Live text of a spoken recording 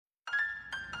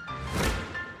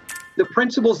The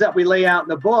principles that we lay out in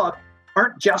the book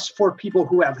aren't just for people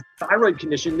who have a thyroid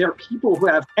condition. They're people who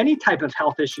have any type of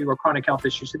health issue or chronic health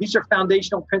issue. So these are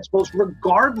foundational principles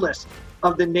regardless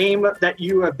of the name that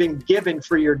you have been given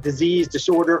for your disease,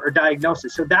 disorder, or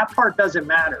diagnosis. So that part doesn't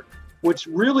matter. What's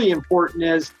really important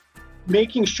is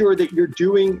making sure that you're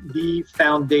doing the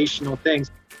foundational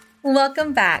things.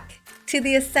 Welcome back to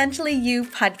the Essentially You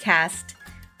podcast,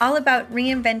 all about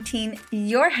reinventing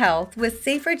your health with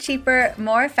safer, cheaper,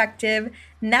 more effective,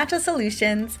 natural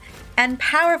solutions and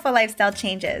powerful lifestyle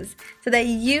changes so that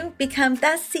you become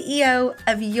the CEO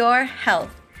of your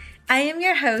health. I am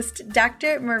your host,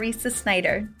 Dr. Marisa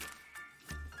Snyder.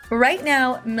 Right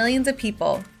now, millions of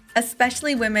people,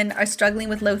 especially women, are struggling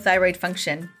with low thyroid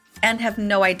function and have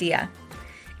no idea.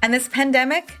 And this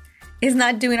pandemic is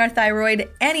not doing our thyroid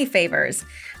any favors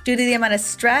due to the amount of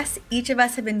stress each of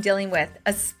us have been dealing with,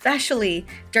 especially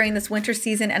during this winter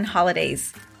season and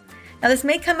holidays. Now, this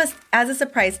may come as a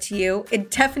surprise to you.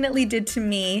 It definitely did to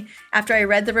me after I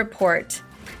read the report.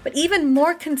 But even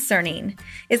more concerning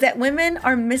is that women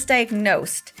are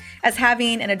misdiagnosed as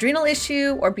having an adrenal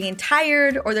issue or being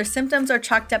tired, or their symptoms are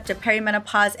chalked up to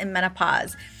perimenopause and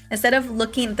menopause, instead of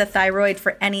looking at the thyroid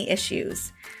for any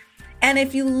issues. And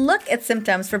if you look at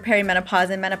symptoms for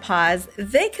perimenopause and menopause,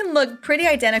 they can look pretty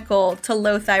identical to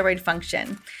low thyroid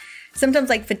function. Symptoms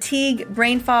like fatigue,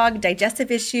 brain fog, digestive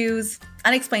issues,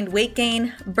 unexplained weight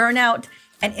gain, burnout,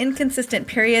 and inconsistent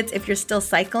periods if you're still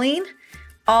cycling,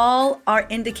 all are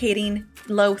indicating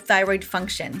low thyroid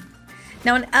function.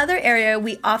 Now, another area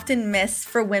we often miss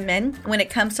for women when it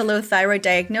comes to low thyroid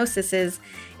diagnosis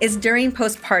is during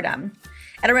postpartum.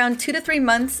 At around 2 to 3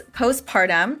 months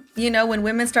postpartum, when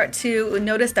women start to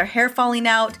notice their hair falling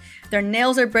out, their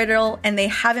nails are brittle, and they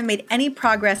haven't made any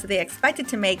progress that they expected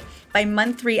to make by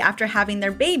month 3 after having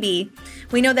their baby,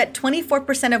 we know that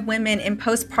 24% of women in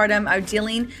postpartum are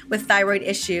dealing with thyroid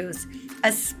issues,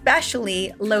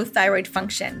 especially low thyroid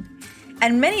function.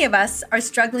 And many of us are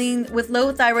struggling with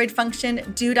low thyroid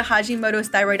function due to Hashimoto's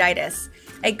thyroiditis,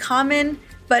 a common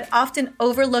but often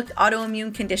overlooked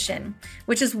autoimmune condition,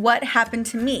 which is what happened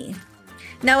to me.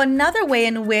 Now, another way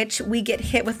in which we get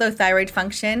hit with low thyroid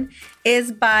function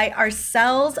is by our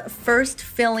cells first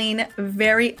feeling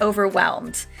very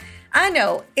overwhelmed. I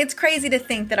know it's crazy to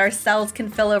think that our cells can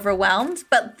feel overwhelmed,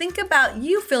 but think about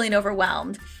you feeling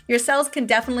overwhelmed. Your cells can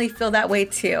definitely feel that way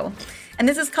too. And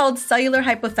this is called cellular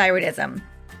hypothyroidism.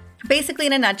 Basically,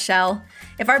 in a nutshell,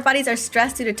 if our bodies are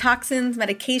stressed due to toxins,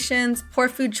 medications, poor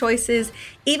food choices,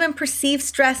 even perceived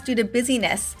stress due to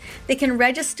busyness, they can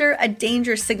register a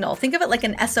danger signal. Think of it like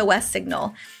an SOS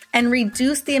signal, and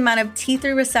reduce the amount of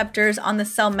T3 receptors on the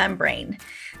cell membrane.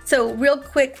 So real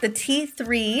quick, the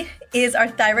T3 is our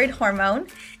thyroid hormone,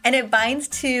 and it binds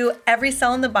to every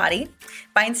cell in the body,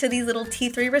 binds to these little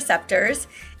T3 receptors.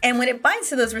 And when it binds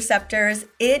to those receptors,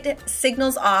 it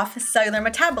signals off cellular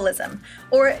metabolism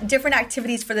or different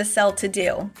activities for the cell to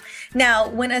do. Now,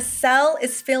 when a cell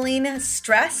is feeling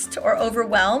stressed or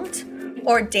overwhelmed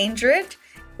or dangerous,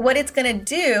 what it's going to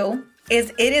do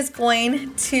is it is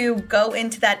going to go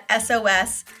into that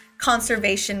SOS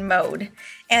conservation mode.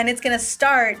 And it's going to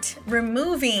start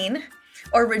removing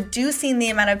or reducing the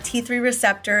amount of T3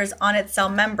 receptors on its cell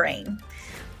membrane.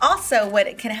 Also,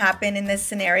 what can happen in this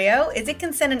scenario is it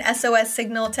can send an SOS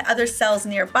signal to other cells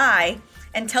nearby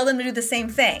and tell them to do the same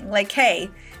thing. Like, hey,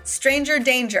 stranger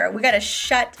danger, we got to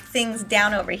shut things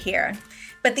down over here.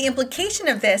 But the implication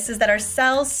of this is that our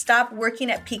cells stop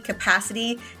working at peak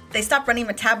capacity. They stop running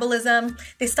metabolism.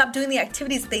 They stop doing the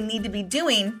activities they need to be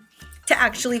doing to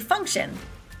actually function.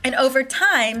 And over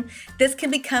time, this can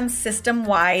become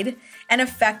system-wide and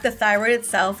affect the thyroid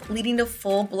itself, leading to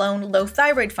full-blown low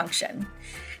thyroid function.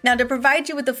 Now, to provide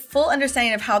you with the full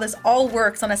understanding of how this all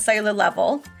works on a cellular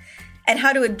level and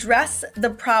how to address the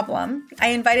problem, I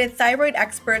invited thyroid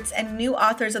experts and new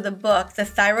authors of the book, The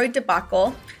Thyroid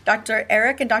Debacle, Dr.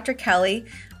 Eric and Dr. Kelly,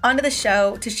 onto the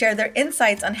show to share their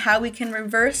insights on how we can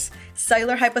reverse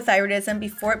cellular hypothyroidism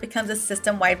before it becomes a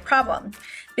system-wide problem.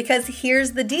 Because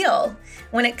here's the deal.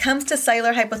 When it comes to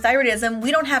cellular hypothyroidism,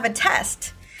 we don't have a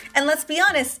test. And let's be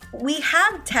honest, we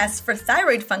have tests for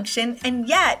thyroid function, and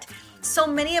yet so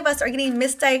many of us are getting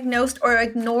misdiagnosed or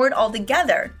ignored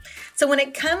altogether. So when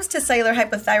it comes to cellular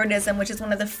hypothyroidism, which is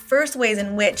one of the first ways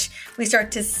in which we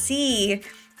start to see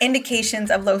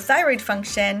indications of low thyroid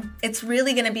function, it's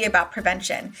really going to be about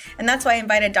prevention. And that's why I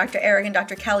invited Dr. Eric and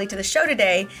Dr. Kelly to the show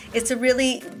today, is to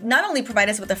really not only provide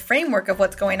us with a framework of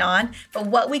what's going on, but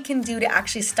what we can do to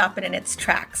actually stop it in its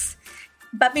tracks.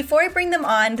 But before I bring them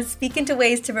on to speak into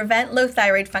ways to prevent low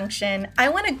thyroid function, I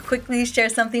want to quickly share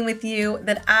something with you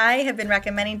that I have been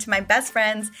recommending to my best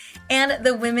friends and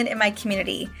the women in my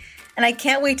community. and I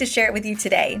can't wait to share it with you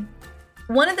today.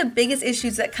 One of the biggest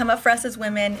issues that come up for us as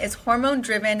women is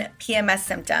hormone-driven PMS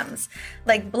symptoms,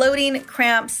 like bloating,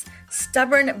 cramps,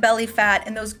 stubborn belly fat,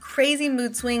 and those crazy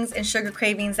mood swings and sugar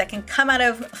cravings that can come out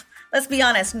of, let's be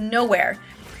honest, nowhere.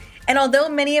 And although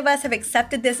many of us have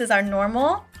accepted this as our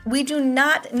normal, we do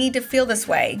not need to feel this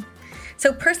way.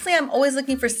 So personally, I'm always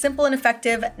looking for simple and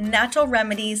effective natural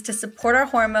remedies to support our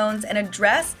hormones and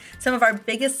address some of our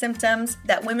biggest symptoms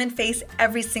that women face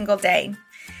every single day.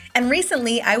 And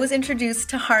recently, I was introduced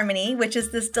to Harmony, which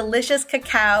is this delicious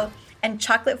cacao and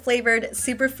chocolate-flavored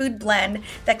superfood blend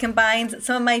that combines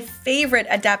some of my favorite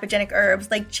adaptogenic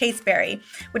herbs like chasteberry,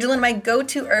 which is one of my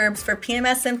go-to herbs for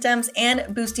PMS symptoms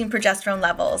and boosting progesterone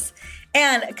levels.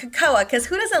 And cocoa, because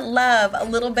who doesn't love a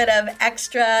little bit of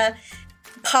extra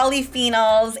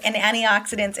polyphenols and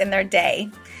antioxidants in their day?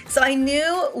 So I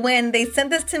knew when they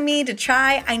sent this to me to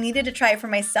try, I needed to try it for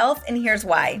myself, and here's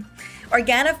why.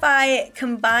 Organifi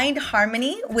combined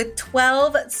Harmony with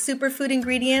 12 superfood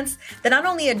ingredients that not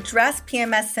only address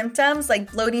PMS symptoms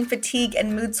like bloating, fatigue,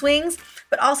 and mood swings,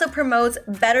 but also promotes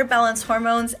better balanced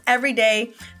hormones every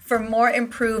day for more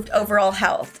improved overall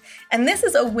health. And this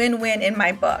is a win-win in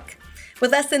my book.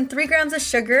 With less than 3 grams of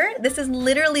sugar, this has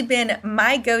literally been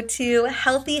my go-to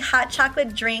healthy hot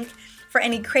chocolate drink for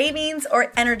any cravings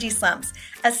or energy slumps,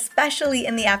 especially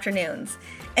in the afternoons.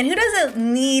 And who doesn't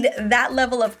need that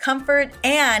level of comfort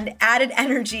and added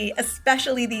energy,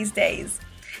 especially these days?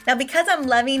 Now, because I'm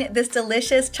loving this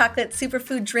delicious chocolate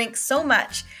superfood drink so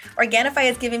much, Organifi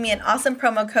has given me an awesome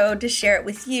promo code to share it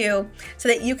with you so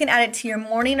that you can add it to your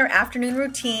morning or afternoon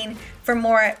routine for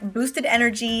more boosted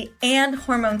energy and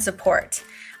hormone support.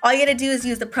 All you gotta do is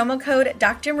use the promo code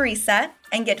Dr. Mariza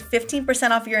and get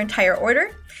 15% off your entire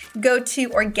order. Go to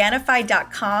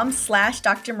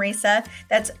Organifi.com/Dr. Mariza.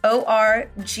 That's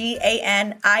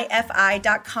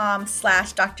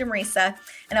Organifi.com/Dr. Mariza.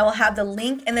 And I will have the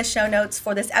link in the show notes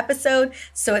for this episode.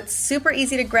 So it's super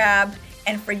easy to grab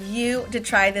and for you to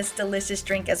try this delicious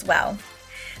drink as well.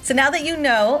 So now that you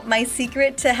know my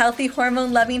secret to healthy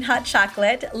hormone-loving hot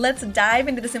chocolate, let's dive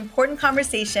into this important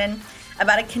conversation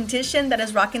about a condition that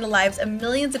is rocking the lives of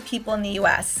millions of people in the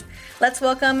U.S. Let's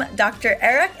welcome Dr.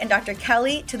 Eric and Dr.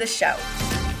 Kelly to the show.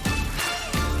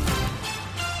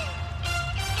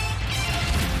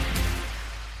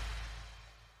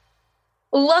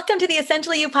 Welcome to the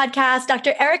Essentially You podcast.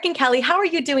 Dr. Eric and Kelly, how are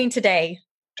you doing today?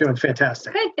 Doing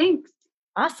fantastic. Good, thanks.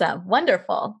 Awesome.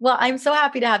 Wonderful. Well, I'm so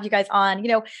happy to have you guys on. You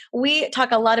know, we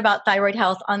talk a lot about thyroid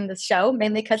health on this show,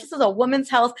 mainly because this is a women's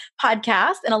health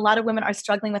podcast, and a lot of women are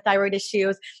struggling with thyroid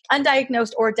issues,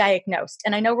 undiagnosed or diagnosed.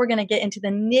 And I know we're going to get into the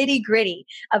nitty gritty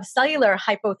of cellular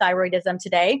hypothyroidism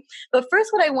today. But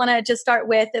first, what I want to just start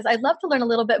with is I'd love to learn a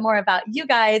little bit more about you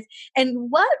guys and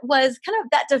what was kind of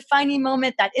that defining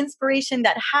moment, that inspiration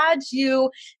that had you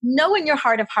know in your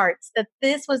heart of hearts that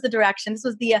this was the direction, this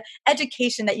was the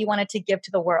education that you wanted to give to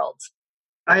the world.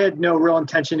 I had no real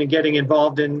intention in getting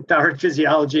involved in thyroid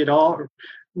physiology at all.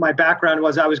 My background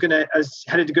was I was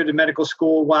headed to go to medical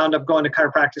school, wound up going to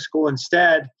chiropractic school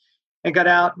instead, and got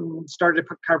out and started a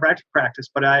chiropractic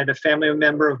practice. But I had a family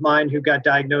member of mine who got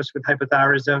diagnosed with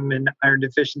hypothyroidism and iron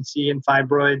deficiency and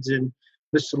fibroids, and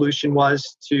the solution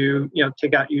was to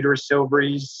take out uterus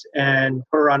ovaries and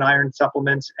put her on iron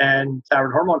supplements and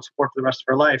thyroid hormone support for the rest of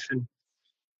her life. And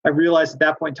I realized at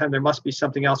that point in time, there must be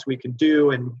something else we could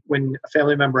do. And when a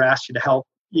family member asks you to help,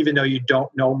 even though you don't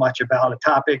know much about a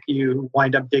topic, you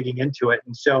wind up digging into it.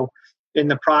 And so in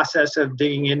the process of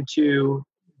digging into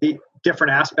the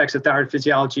different aspects of thyroid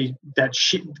physiology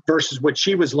versus what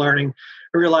she was learning,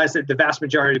 I realized that the vast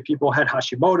majority of people had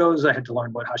Hashimoto's. I had to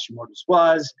learn what Hashimoto's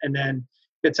was, and then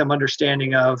get some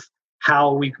understanding of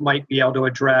how we might be able to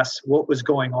address what was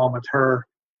going on with her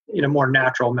in a more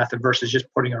natural method versus just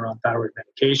putting her on thyroid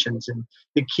medications. And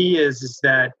the key is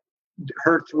that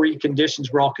her 3 conditions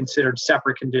were all considered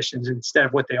separate conditions instead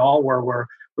of what they all were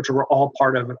which were all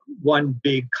part of one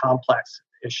big complex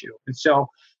issue. And so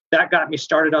that got me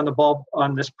started on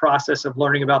this process of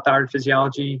learning about thyroid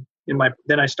physiology.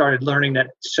 Then I started learning that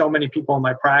so many people in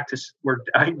my practice were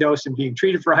diagnosed and being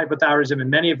treated for hypothyroidism, and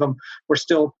many of them were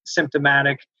still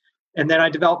symptomatic. And then I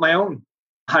developed my own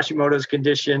Hashimoto's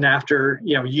condition after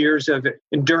years of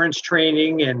endurance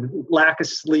training and lack of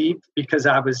sleep, because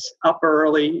I was up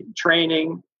early,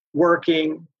 training,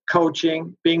 working,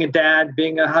 coaching, being a dad,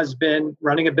 being a husband,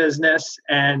 running a business,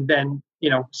 and then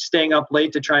staying up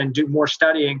late to try and do more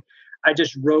studying. I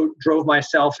just drove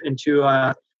myself into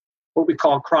what we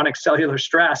call chronic cellular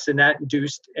stress, and that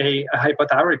induced a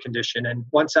hypothyroid condition. And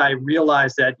once I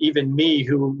realized that even me,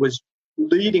 who was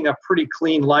leading a pretty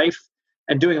clean life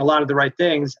and doing a lot of the right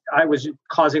things, I was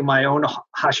causing my own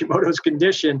Hashimoto's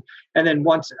condition. And then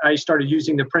once I started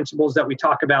using the principles that we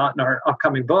talk about in our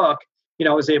upcoming book, I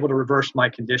was able to reverse my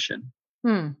condition.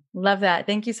 Love that.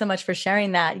 Thank you so much for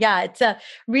sharing that. Yeah, it's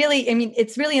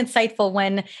it's really insightful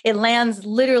when it lands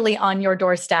literally on your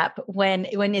doorstep, when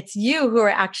it's you who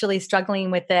are actually struggling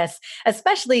with this,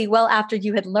 especially well after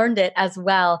you had learned it as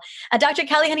well. Dr.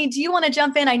 Kelly Honey, do you want to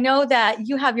jump in? I know that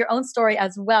you have your own story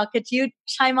as well. Could you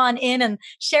chime on in and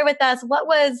share with us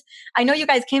I know you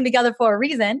guys came together for a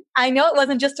reason. I know it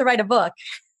wasn't just to write a book.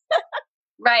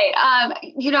 Right.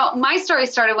 My story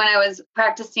started when I was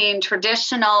practicing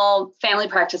traditional family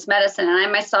practice medicine, and I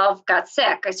myself got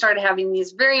sick. I started having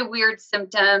these very weird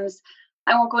symptoms.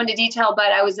 I won't go into detail, but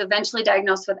I was eventually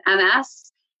diagnosed with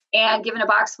MS and given a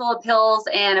box full of pills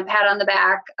and a pat on the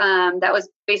back. That was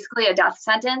basically a death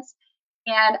sentence.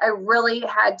 And I really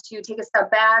had to take a step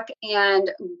back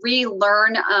and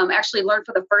relearn, actually learn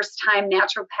for the first time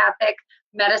naturopathic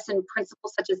medicine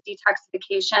principles such as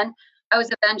detoxification. I was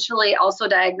eventually also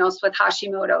diagnosed with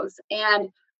Hashimoto's, and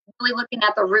really looking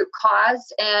at the root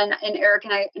cause. And Eric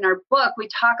and I, in our book, we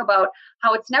talk about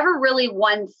how it's never really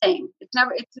one thing. It's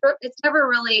never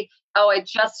really, I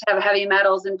just have heavy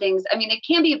metals and things. I mean, it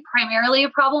can be primarily a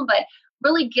problem, but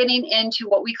really getting into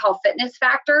what we call fitness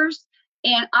factors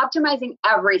and optimizing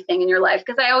everything in your life.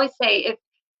 Because I always say, if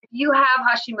you have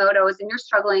Hashimoto's and you're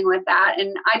struggling with that,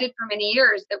 and I did for many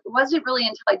years, it wasn't really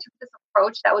until I took this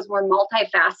approach that was more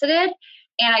multifaceted,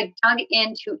 and I dug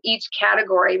into each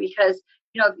category. Because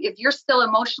if you're still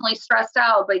emotionally stressed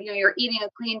out, but you're eating a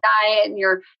clean diet and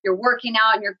you're working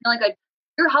out and you're feeling good,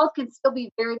 your health can still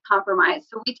be very compromised.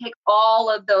 So we take all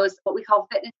of those, what we call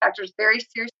fitness factors, very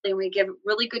seriously, and we give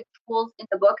really good tools in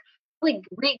the book to really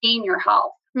regain your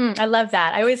health. I love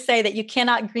that. I always say that you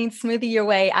cannot green smoothie your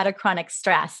way out of chronic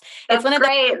stress. It's one of the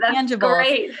tangibles.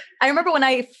 Great. I remember when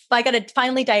I got it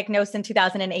finally diagnosed in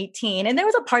 2018, and there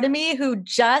was a part of me who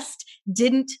just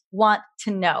didn't want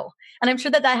to know. And I'm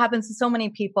sure that happens to so many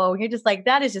people. You're just like,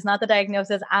 that is just not the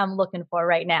diagnosis I'm looking for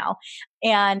right now.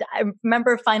 And I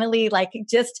remember finally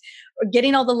just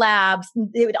getting all the labs.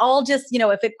 It would all just,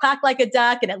 if it quacked like a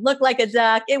duck and it looked like a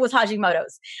duck, it was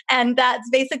Hashimoto's. And that's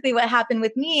basically what happened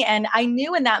with me. And I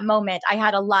knew in that moment I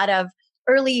had a lot of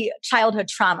early childhood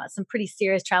trauma, some pretty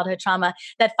serious childhood trauma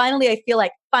that I feel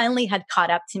like finally had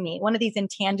caught up to me, one of these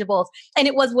intangibles. And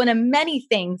it was one of many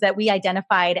things that we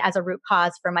identified as a root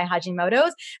cause for my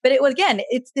Hashimoto's. But it was, again,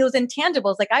 it's those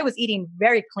intangibles. Like I was eating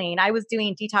very clean. I was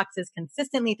doing detoxes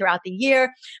consistently throughout the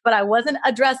year, but I wasn't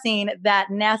addressing that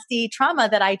nasty trauma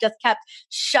that I just kept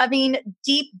shoving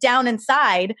deep down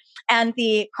inside and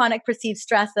the chronic perceived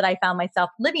stress that I found myself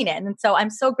living in. And so I'm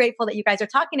so grateful that you guys are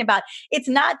talking about, it's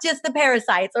not just the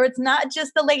parasites, or it's not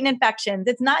just the latent infections.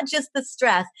 It's not just the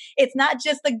stress. It's not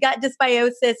just the gut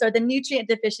dysbiosis or the nutrient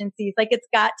deficiencies. It's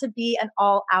got to be an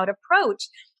all-out approach.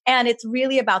 And it's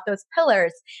really about those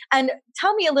pillars. And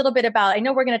tell me a little bit about, I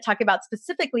know we're going to talk about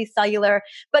specifically cellular,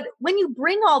 but when you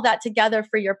bring all that together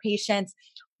for your patients,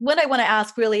 what I want to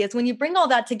ask really is, when you bring all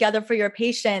that together for your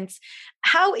patients,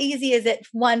 how easy is it,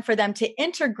 one, for them to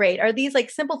integrate? Are these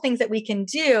simple things that we can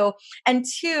do? And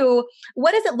two,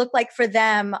 what does it look like for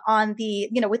them on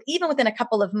the, even within a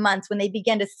couple of months when they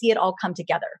begin to see it all come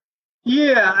together?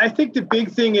 Yeah, I think the big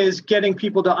thing is getting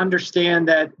people to understand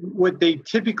that what they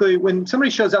typically, when somebody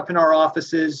shows up in our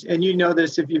offices, and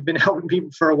this if you've been helping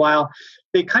people for a while,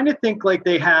 they kind of think like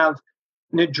they have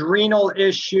an adrenal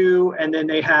issue, and then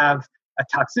they have a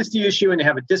toxicity issue, and they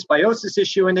have a dysbiosis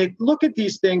issue, and they look at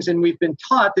these things, and we've been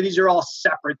taught that these are all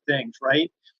separate things,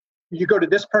 right? You go to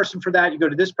this person for that, you go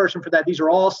to this person for that. These are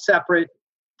all separate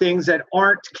things that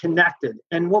aren't connected.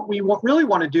 And what we really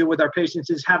want to do with our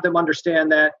patients is have them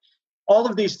understand that all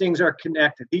of these things are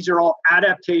connected. These are all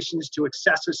adaptations to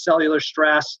excessive cellular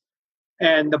stress,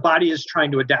 and the body is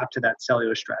trying to adapt to that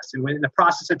cellular stress. And when in the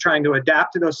process of trying to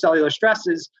adapt to those cellular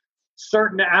stresses,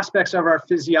 certain aspects of our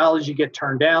physiology get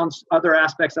turned down, other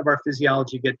aspects of our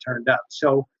physiology get turned up.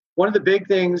 So one of the big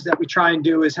things that we try and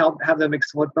do is have them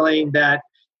explain that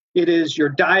it is your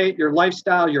diet, your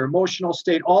lifestyle, your emotional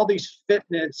state, all these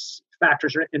fitness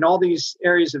factors in all these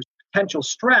areas of potential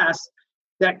stress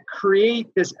that create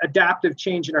this adaptive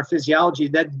change in our physiology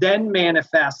that then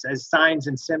manifests as signs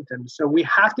and symptoms. So we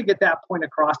have to get that point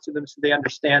across to them so they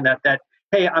understand that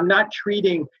hey, I'm not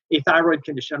treating a thyroid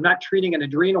condition. I'm not treating an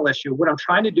adrenal issue. What I'm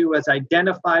trying to do is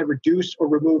identify, reduce, or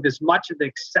remove as much of the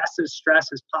excessive stress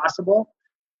as possible.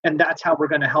 And that's how we're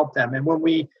going to help them. And when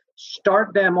we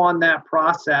start them on that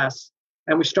process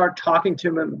and we start talking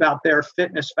to them about their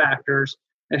fitness factors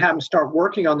and have them start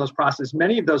working on those processes,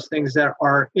 many of those things that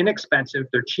are inexpensive,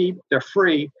 they're cheap, they're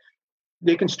free,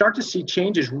 they can start to see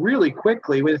changes really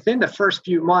quickly within the first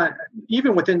few months.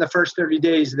 Even within the first 30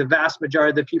 days, the vast majority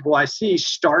of the people I see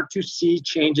start to see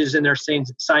changes in their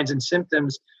signs and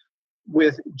symptoms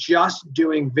with just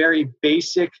doing very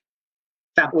basic,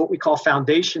 what we call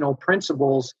foundational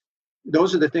principles.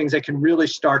 Those are the things that can really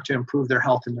start to improve their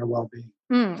health and their well-being.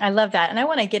 I love that. And I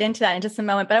want to get into that in just a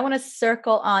moment, but I want to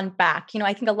circle on back.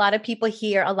 I think a lot of people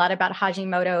hear a lot about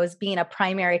Hashimoto's being a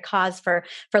primary cause for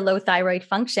low thyroid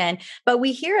function, but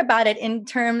we hear about it in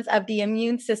terms of the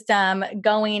immune system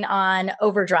going on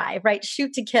overdrive, right?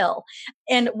 Shoot to kill.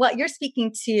 And what you're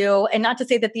speaking to, and not to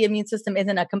say that the immune system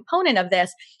isn't a component of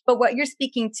this, but what you're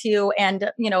speaking to, and,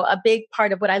 a big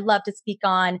part of what I love to speak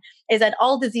on is that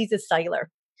all disease is cellular.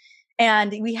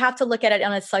 And we have to look at it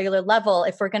on a cellular level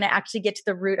if we're going to actually get to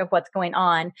the root of what's going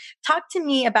on. Talk to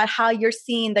me about how you're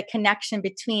seeing the connection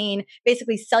between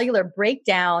basically cellular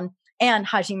breakdown and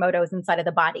Hashimoto's inside of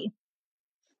the body.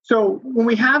 So when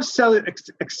we have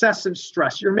excessive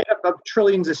stress, you're made up of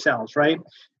trillions of cells, right?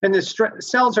 And the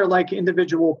cells are like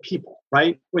individual people,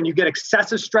 right? When you get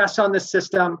excessive stress on the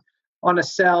system, on a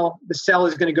cell, the cell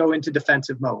is going to go into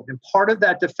defensive mode. And part of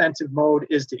that defensive mode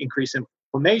is to increase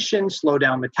inflammation, slow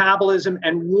down metabolism,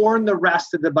 and warn the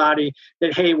rest of the body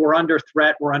that, hey, we're under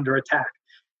threat, we're under attack.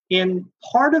 And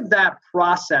part of that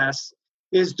process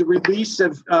is the release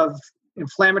of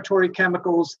inflammatory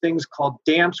chemicals, things called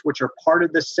DAMPs, which are part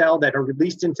of the cell that are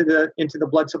released into the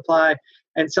blood supply,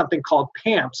 and something called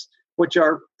PAMPs, which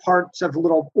are parts of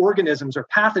little organisms or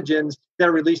pathogens that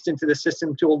are released into the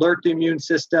system to alert the immune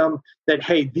system that,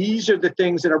 hey, these are the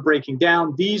things that are breaking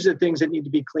down. These are the things that need to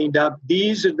be cleaned up.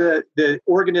 These are the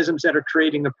organisms that are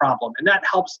creating the problem. And that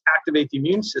helps activate the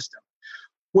immune system.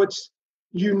 What's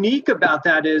unique about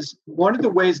that is one of the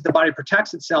ways the body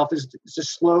protects itself is to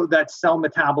slow that cell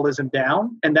metabolism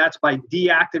down. And that's by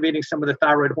deactivating some of the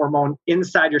thyroid hormone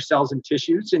inside your cells and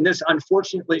tissues. And this,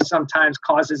 unfortunately, sometimes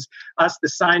causes us the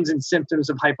signs and symptoms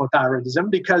of hypothyroidism,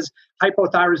 because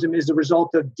hypothyroidism is the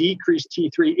result of decreased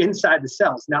T3 inside the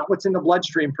cells, not what's in the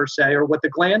bloodstream per se, or what the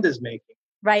gland is making.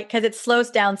 Right, because it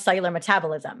slows down cellular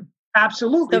metabolism.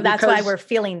 Absolutely. So that's why we're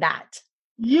feeling that.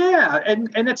 Yeah, and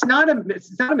it's not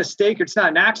a mistake. It's not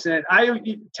an accident. I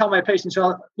tell my patients,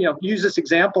 use this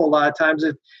example a lot of times.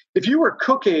 If you were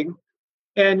cooking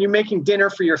and you're making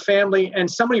dinner for your family, and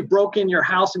somebody broke in your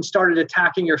house and started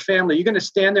attacking your family, you're going to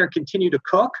stand there and continue to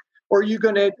cook, or are you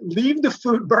going to leave the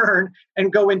food burn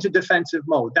and go into defensive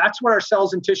mode? That's what our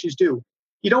cells and tissues do.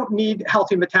 You don't need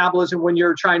healthy metabolism when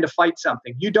you're trying to fight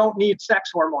something. You don't need sex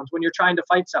hormones when you're trying to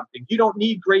fight something. You don't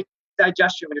need great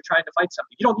digestion when you're trying to fight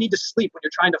something. You don't need to sleep when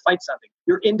you're trying to fight something.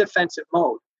 You're in defensive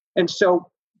mode. And so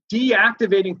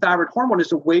deactivating thyroid hormone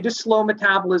is a way to slow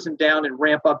metabolism down and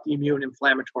ramp up the immune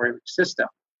inflammatory system.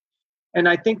 And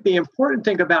I think the important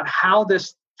thing about how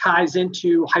this ties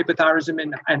into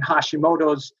hypothyroidism and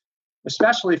Hashimoto's,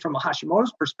 especially from a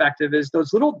Hashimoto's perspective, is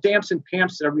those little DAMPs and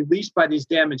PAMPs that are released by these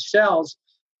damaged cells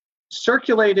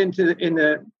circulate in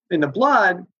the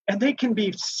blood, and they can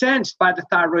be sensed by the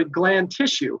thyroid gland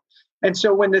tissue. And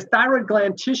so when the thyroid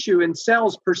gland tissue and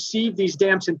cells perceive these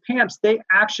DAMPs and PAMPs, they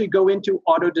actually go into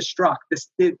auto-destruct.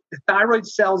 The thyroid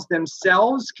cells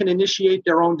themselves can initiate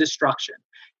their own destruction.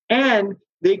 And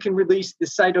they can release the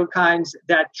cytokines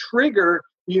that trigger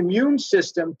the immune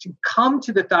system to come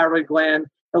to the thyroid gland,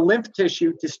 the lymph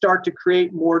tissue, to start to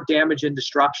create more damage and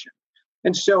destruction.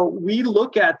 And so we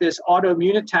look at this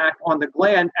autoimmune attack on the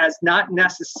gland as not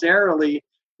necessarily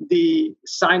the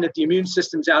sign that the immune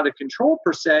system's out of control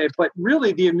per se, but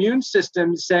really the immune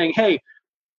system saying, hey,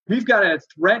 we've got a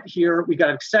threat here. We've got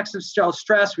excessive cell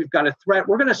stress. We've got a threat.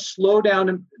 We're going to slow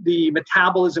down the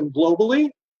metabolism globally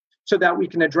so that we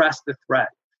can address the threat.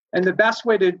 And the best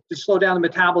way to slow down the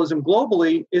metabolism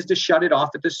globally is to shut it off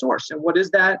at the source. And what is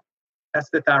that? That's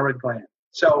the thyroid gland.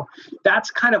 So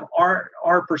that's kind of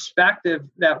our perspective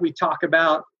that we talk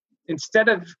about. Instead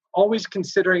of always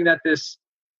considering that this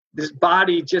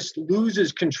body just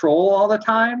loses control all the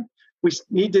time, we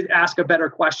need to ask a better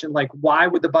question, like, why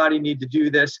would the body need to do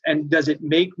this? And does it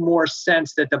make more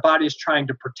sense that the body is trying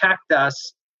to protect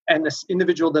us and this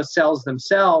individual, the cells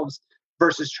themselves,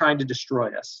 versus trying to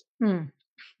destroy us?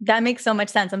 That makes so much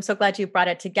sense. I'm so glad you brought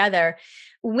it together.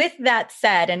 With that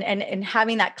said, and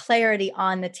having that clarity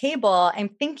on the table, I'm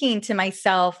thinking to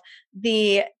myself,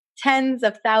 the tens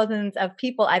of thousands of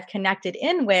people I've connected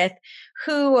in with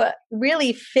who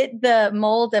really fit the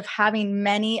mold of having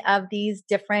many of these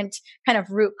different kind of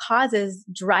root causes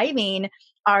driving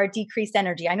our decreased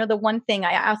energy. I know the one thing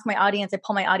I ask my audience, I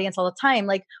pull my audience all the time,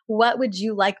 like, what would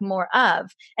you like more of?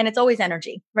 And it's always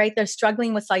energy, right? They're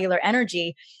struggling with cellular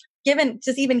energy. given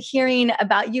just even hearing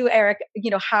about you, Eric,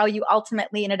 how you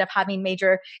ultimately ended up having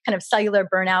major kind of cellular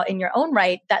burnout in your own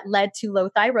right that led to low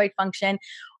thyroid function.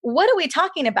 What are we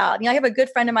talking about? I have a good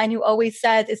friend of mine who always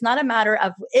says it's not a matter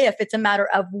of if, it's a matter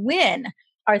of when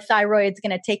our thyroid's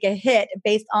going to take a hit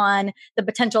based on the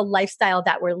potential lifestyle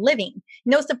that we're living.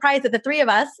 No surprise that the three of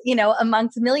us,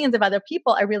 amongst millions of other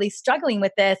people are really struggling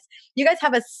with this. You guys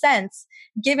have a sense,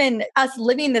 given us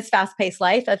living this fast-paced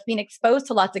life, us being exposed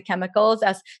to lots of chemicals,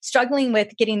 us struggling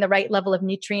with getting the right level of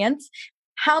nutrients,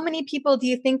 how many people do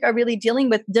you think are really dealing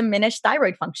with diminished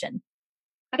thyroid function?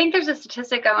 I think there's a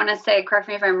statistic I want to say, correct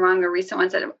me if I'm wrong, a recent one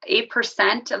said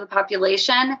 8% of the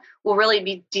population will really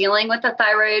be dealing with a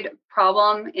thyroid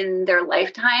problem in their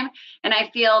lifetime. And I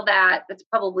feel that that's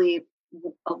probably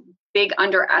a big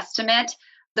underestimate.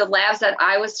 The labs that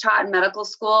I was taught in medical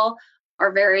school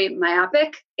are very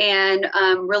myopic and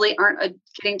really aren't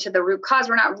getting to the root cause.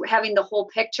 We're not having the whole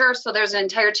picture. So there's an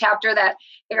entire chapter that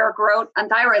Eric wrote on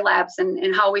thyroid labs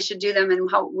and how we should do them and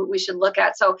how we should look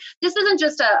at. So this isn't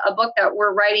just a book that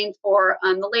we're writing for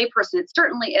the layperson. It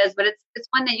certainly is, but it's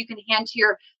one that you can hand to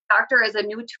your doctor as a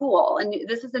new tool. And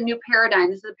this is a new paradigm.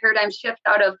 This is a paradigm shift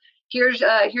out of here's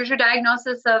your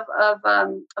diagnosis of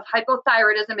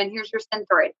hypothyroidism and here's your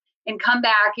Synthroid. And come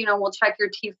back, we'll check your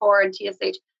T4 and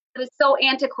TSH. It is so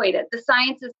antiquated. The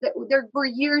science is that we're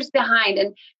years behind.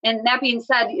 And that being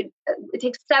said, it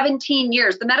takes 17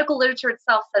 years. The medical literature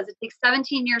itself says it takes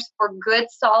 17 years for good,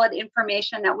 solid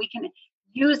information that we can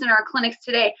use in our clinics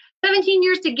today. 17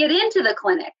 years to get into the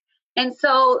clinic. And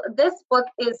so this book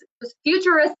is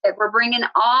futuristic. We're bringing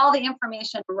all the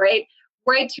information right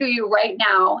to you right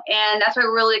now. And that's why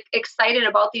we're really excited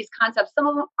about these concepts. Some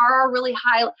of them are really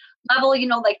high level,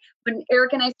 like when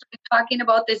Eric and I started talking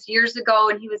about this years ago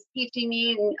and he was teaching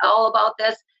me and all about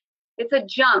this, it's a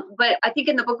jump. But I think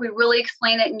in the book, we really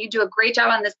explain it, and you do a great job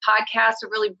on this podcast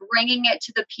of really bringing it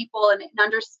to the people and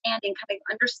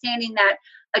understanding that,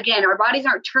 again, our bodies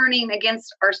aren't turning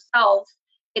against ourselves.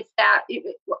 It's that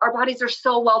our bodies are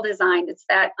so well designed. It's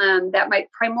that my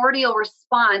primordial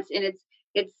response, and it's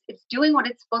doing what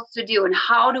it's supposed to do. And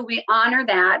how do we honor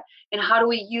that? And how do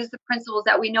we use the principles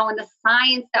that we know and the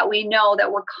science that we know that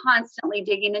we're constantly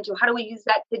digging into? How do we use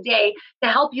that today to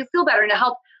help you feel better and to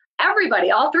help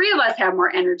everybody, all three of us, have more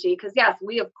energy? Because yes,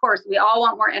 we all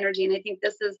want more energy. And I think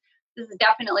this is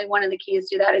definitely one of the keys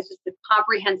to that, is just a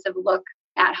comprehensive look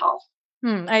at health.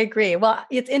 I agree. Well,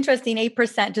 it's interesting.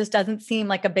 8% just doesn't seem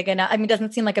like a big enough.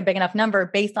 Doesn't seem like a big enough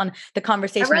number based on the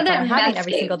conversation that I'm having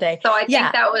every single day. So I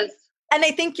think that was. And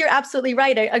I think you're absolutely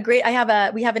right. I agree.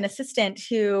 We have an assistant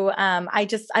who, I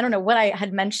don't know what I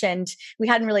had mentioned. We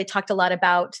hadn't really talked a lot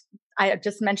about, I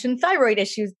just mentioned thyroid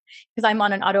issues because I'm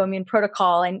on an autoimmune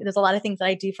protocol and there's a lot of things that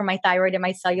I do for my thyroid and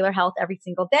my cellular health every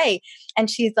single day. And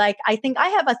she's like, I think I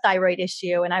have a thyroid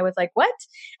issue. And I was like, what?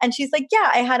 And she's like, yeah,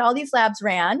 I had all these labs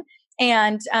ran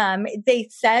and they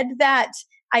said that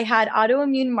I had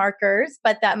autoimmune markers,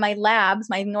 but that my labs,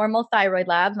 my normal thyroid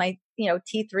labs, my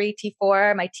T3,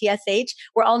 T4, my TSH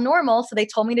were all normal. So they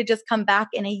told me to just come back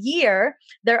in a year.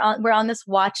 We're on this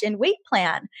watch and wait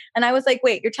plan. And I was like,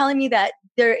 wait, you're telling me that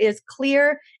there is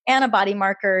clear antibody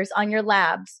markers on your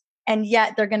labs, and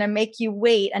yet they're going to make you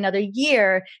wait another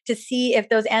year to see if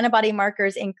those antibody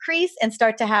markers increase and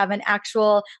start to have an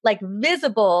actual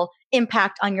visible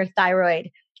impact on your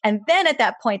thyroid. And then at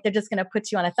that point, they're just going to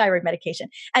put you on a thyroid medication.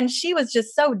 And she was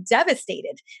just so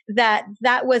devastated that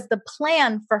was the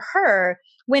plan for her,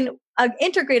 when an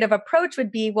integrative approach would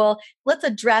be, well, let's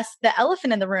address the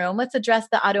elephant in the room. Let's address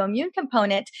the autoimmune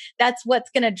component. That's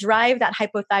what's going to drive that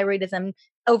hypothyroidism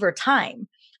over time.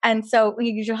 And so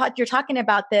you're talking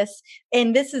about this,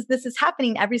 and this is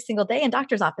happening every single day in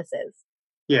doctors' offices.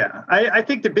 Yeah, I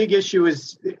think the big issue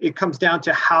is it comes down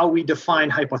to how we define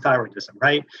hypothyroidism,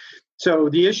 right? So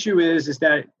the issue is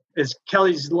that, as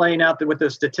Kelly's laying out what the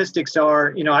statistics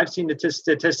are, I've seen the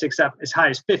statistics up as high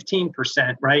as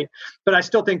 15%, right? But I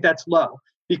still think that's low,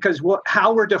 because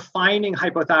how we're defining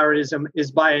hypothyroidism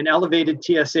is by an elevated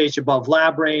TSH above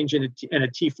lab range and a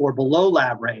T4 below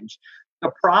lab range. The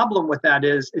problem with that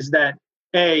is that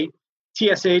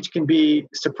TSH can be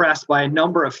suppressed by a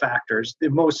number of factors. The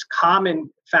most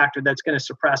common factor that's going to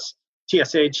suppress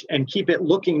TSH and keep it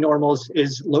looking normal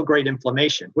is low-grade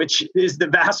inflammation, which is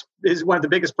one of the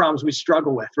biggest problems we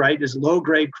struggle with, right? Is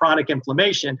low-grade chronic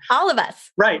inflammation. All of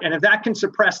us. Right. And if that can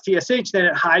suppress TSH, then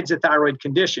it hides a thyroid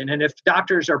condition. And if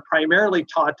doctors are primarily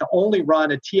taught to only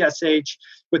run a TSH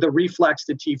with a reflex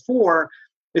to T4,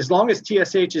 as long as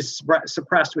TSH is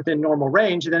suppressed within normal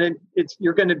range, then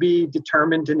you're going to be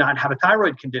determined to not have a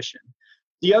thyroid condition.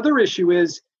 The other issue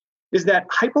is that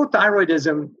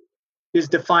hypothyroidism is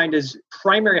defined as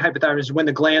primary hypothyroidism when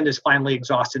the gland is finally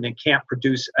exhausted and can't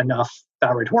produce enough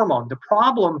thyroid hormone. The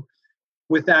problem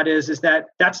with that is that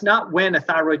that's not when a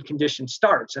thyroid condition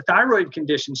starts. A thyroid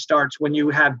condition starts when you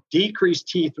have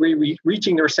decreased T3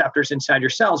 reaching the receptors inside your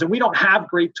cells, and we don't have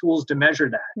great tools to measure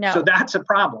that. No. So that's a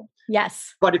problem.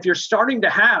 Yes. But if you're starting to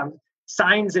have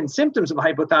signs and symptoms of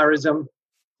hypothyroidism,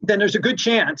 then there's a good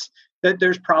chance that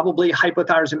there's probably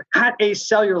hypothyroidism at a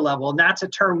cellular level. And that's a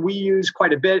term we use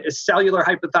quite a bit, is cellular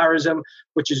hypothyroidism,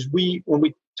 which is when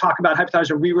we talk about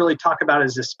hypothyroidism, we really talk about it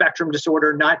as a spectrum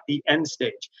disorder, not the end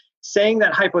stage. Saying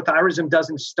that hypothyroidism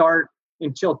doesn't start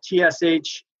until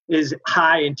TSH is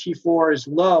high and T4 is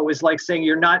low is like saying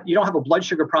you don't have a blood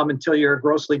sugar problem until you're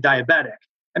grossly diabetic.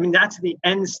 I mean, that's the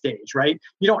end stage, right?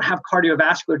 You don't have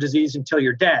cardiovascular disease until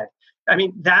you're dead. I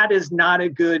mean, that is not a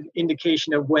good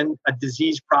indication of when a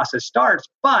disease process starts.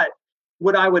 But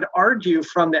what I would argue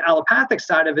from the allopathic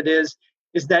side of it is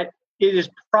that it is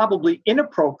probably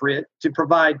inappropriate to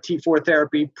provide T4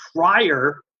 therapy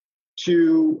for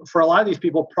a lot of these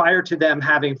people, prior to them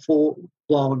having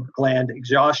full-blown gland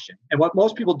exhaustion. And what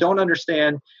most people don't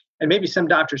understand, and maybe some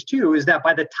doctors too, is that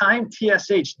by the time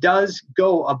TSH does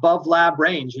go above lab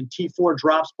range and T4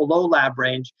 drops below lab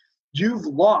range, you've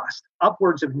lost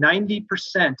upwards of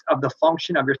 90% of the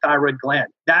function of your thyroid gland.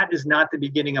 That is not the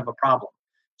beginning of a problem.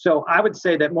 So I would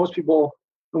say that most people,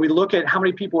 when we look at how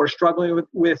many people are struggling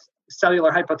with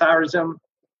cellular hypothyroidism,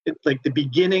 like the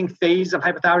beginning phase of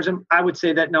hypothyroidism, I would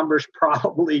say that number is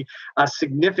probably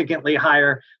significantly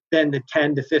higher than the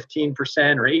 10 to 15%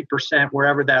 or 8%,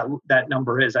 wherever that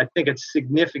number is. I think it's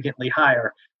significantly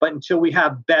higher. But until we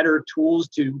have better tools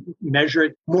to measure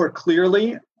it more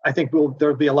clearly, I think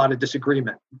there'll be a lot of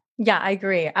disagreement. Yeah, I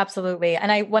agree. Absolutely.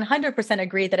 And I 100%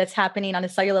 agree that it's happening on a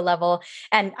cellular level.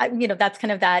 And, that's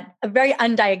kind of a very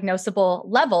undiagnosable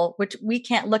level, which we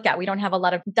can't look at. We don't have a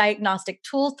lot of diagnostic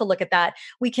tools to look at that.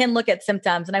 We can look at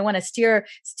symptoms. And I want to steer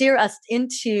us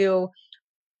into,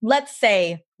 let's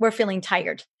say we're feeling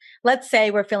tired. Let's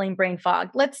say we're feeling brain fog.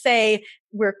 Let's say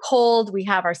we're cold. We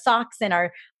have our socks and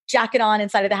our jacket on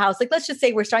inside of the house. Like, let's just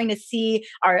say we're starting to see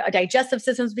our digestive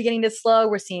systems beginning to slow.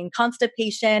 We're seeing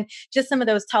constipation, just some of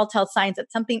those telltale signs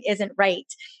that something isn't right.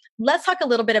 Let's talk a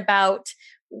little bit about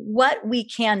what we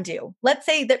can do. Let's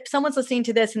say that someone's listening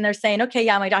to this and they're saying, okay,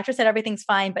 yeah, my doctor said everything's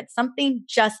fine, but something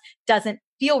just doesn't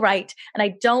feel right. And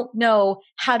I don't know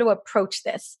how to approach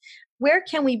this. Where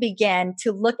can we begin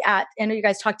to look at, I know you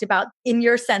guys talked about, in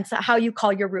your sense, how you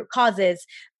call your root causes.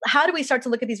 How do we start to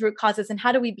look at these root causes and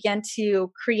how do we begin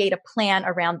to create a plan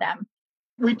around them?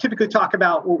 We typically talk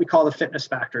about what we call the fitness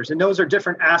factors. And those are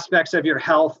different aspects of your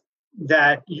health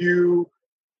that you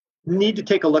need to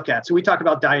take a look at. So we talk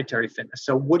about dietary fitness.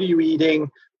 So what are you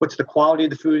eating? What's the quality of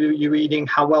the food you're eating?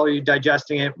 How well are you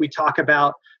digesting it? We talk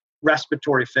about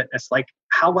respiratory fitness, like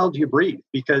how well do you breathe?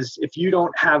 Because if you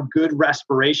don't have good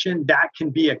respiration, that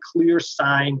can be a clear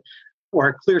sign or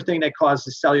a clear thing that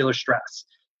causes cellular stress.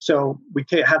 So we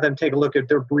have them take a look at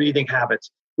their breathing habits.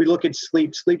 We look at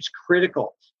sleep. Sleep's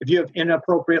critical. If you have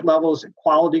inappropriate levels,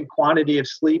 quality and quantity of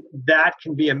sleep, that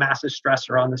can be a massive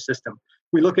stressor on the system.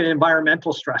 We look at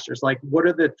environmental stressors, like what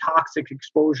are the toxic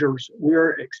exposures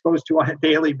we're exposed to on a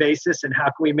daily basis and how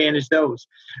can we manage those?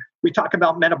 We talk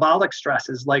about metabolic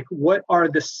stresses, like what are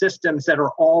the systems that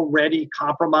are already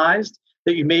compromised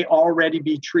that you may already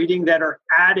be treating that are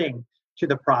adding to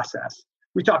the process.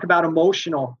 We talk about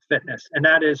emotional fitness, and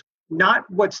that is not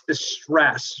what's the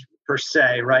stress per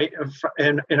se, right?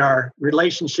 In our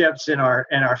relationships, in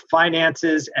our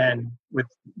finances, and with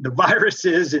the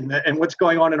viruses and what's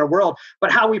going on in our world,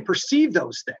 but how we perceive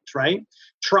those things, right?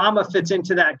 Trauma fits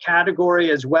into that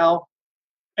category as well.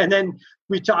 And then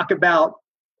we talk about,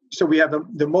 so we have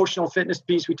the emotional fitness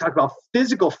piece. We talk about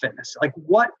physical fitness, like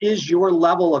what is your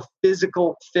level of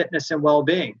physical fitness and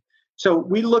well-being? So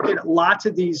we look at lots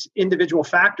of these individual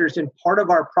factors, and part of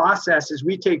our process is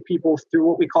we take people through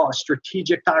what we call a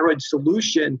strategic thyroid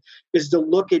solution, is to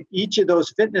look at each of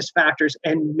those fitness factors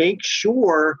and make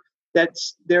sure that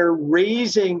they're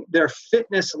raising their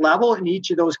fitness level in each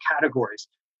of those categories.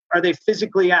 Are they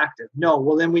physically active? No.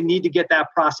 Well, then we need to get that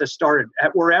process started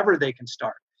at wherever they can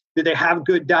start. Do they have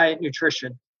good diet,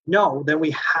 nutrition? No. Then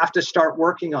we have to start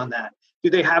working on that. Do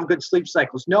they have good sleep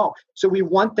cycles? No. So we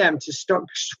want them to start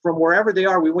from wherever they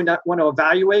are. We want to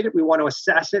evaluate it. We want to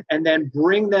assess it and then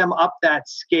bring them up that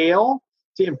scale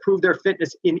to improve their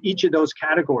fitness in each of those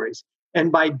categories.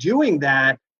 And by doing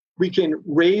that, we can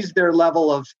raise their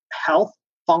level of health,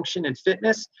 function, and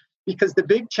fitness. Because the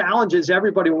big challenge is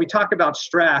everybody, when we talk about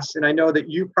stress, and I know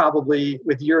that you probably,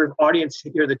 with your audience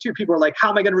here, the two people are like, how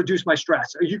am I going to reduce my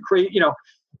stress? Are you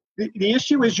The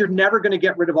issue is you're never going to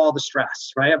get rid of all the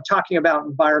stress, right? I'm talking about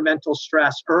environmental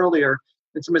stress earlier.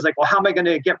 And somebody's like, well, how am I going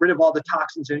to get rid of all the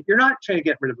toxins? And you're not trying to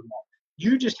get rid of them all.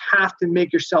 You just have to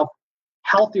make yourself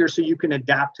healthier so you can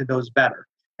adapt to those better.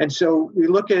 And so we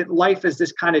look at life as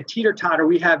this kind of teeter-totter.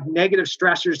 We have negative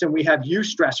stressors and we have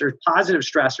eustressors, positive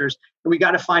stressors, and we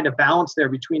got to find a balance there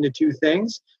between the two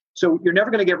things. So you're never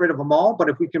going to get rid of them all, but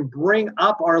if we can bring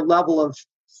up our level of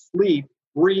sleep,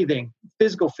 breathing,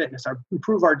 physical fitness,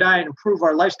 improve our diet, improve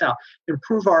our lifestyle,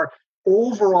 improve our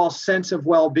overall sense of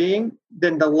well-being,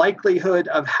 then the likelihood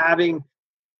of having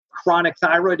chronic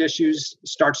thyroid issues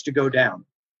starts to go down.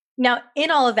 Now, in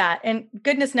all of that, and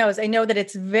goodness knows, I know that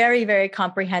it's very, very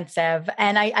comprehensive.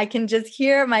 And I can just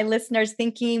hear my listeners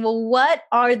thinking, well, what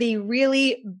are the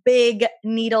really big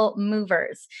needle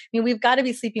movers? I mean, we've got to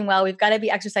be sleeping well. We've got to be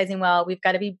exercising well. We've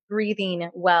got to be breathing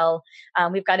well.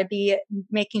 We've got to be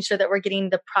making sure that we're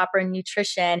getting the proper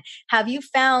nutrition. Have you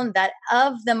found that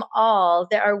of them all,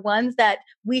 there are ones that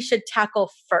we should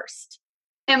tackle first?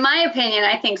 In my opinion,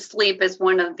 I think sleep is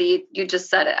one of the, you just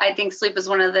said it, I think sleep is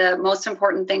one of the most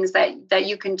important things that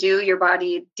you can do. Your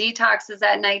body detoxes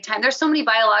at nighttime. There's so many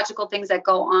biological things that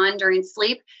go on during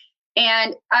sleep.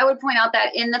 And I would point out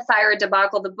that in the Thyroid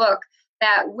Debacle, the book,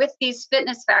 that with these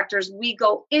fitness factors, we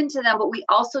go into them, but we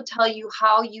also tell you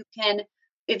how you can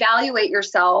evaluate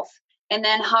yourself and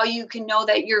then how you can know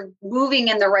that you're moving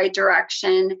in the right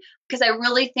direction. Because I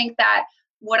really think that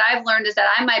what I've learned is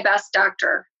that I'm my best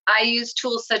doctor. I use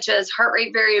tools such as heart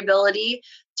rate variability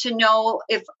to know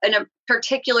if a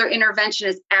particular intervention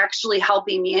is actually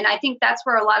helping me. And I think that's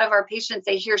where a lot of our patients,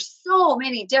 they hear so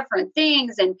many different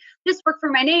things, and this worked for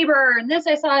my neighbor, and this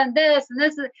I saw in this,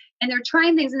 and they're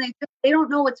trying things and they don't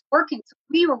know what's working. So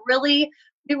we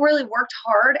really worked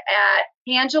hard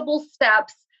at tangible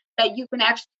steps that you can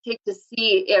actually take to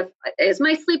see if, is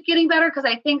my sleep getting better? Because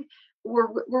I think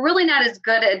we're really not as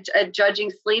good at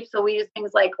judging sleep. So we use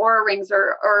things like Oura Rings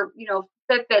or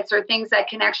Fitbits or things that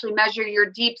can actually measure your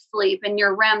deep sleep and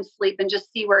your REM sleep and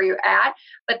just see where you're at.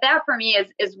 But that for me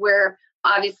is where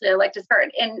obviously I like to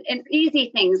start. And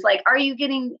easy things like, are you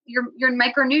getting your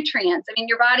micronutrients? I mean,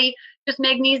 your body, just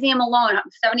magnesium alone,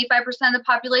 75% of the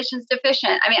population is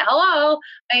deficient. I mean, hello.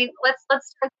 Let's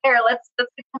start there. Let's get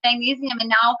the magnesium. And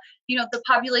now, the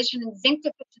population in zinc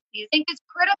deficiency. Zinc is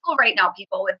critical right now,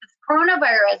 people, with this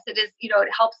coronavirus. It is, it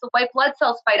helps the white blood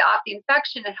cells fight off the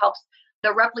infection. It helps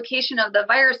the replication of the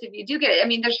virus if you do get it. I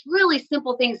mean, there's really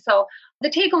simple things. So the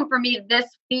take home for me this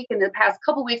week and the past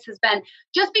couple of weeks has been,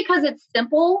 just because it's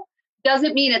simple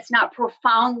doesn't mean it's not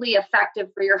profoundly effective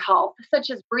for your health, such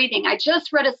as breathing. I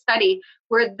just read a study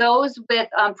where those with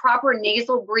proper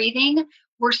nasal breathing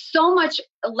were so much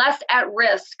less at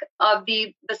risk of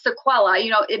the sequela,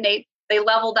 and they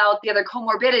leveled out the other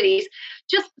comorbidities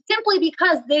just simply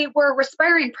because they were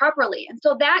respiring properly. And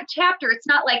so that chapter, it's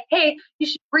not like, hey, you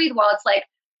should breathe well. It's like,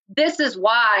 this is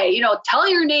why, tell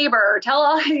your neighbor,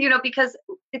 because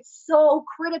it's so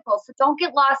critical. So don't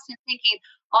get lost in thinking,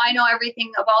 oh, I know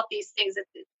everything about these things.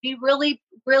 We really,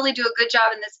 really do a good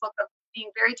job in this book of being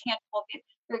very tangible,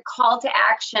 very call to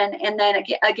action, and then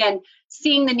again,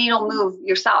 seeing the needle move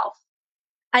yourself.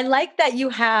 I like that you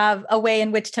have a way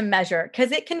in which to measure,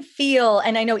 because it can feel,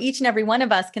 and I know each and every one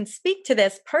of us can speak to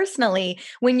this personally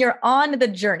when you're on the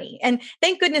journey. And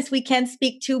thank goodness we can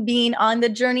speak to being on the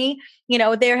journey.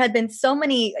 There had been so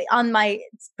many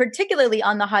particularly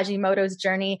on the Hashimoto's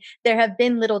journey, there have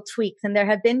been little tweaks and there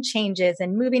have been changes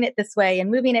and moving it this way and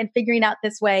moving it and figuring out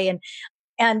this way.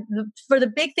 And for the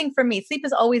big thing for me, sleep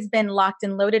has always been locked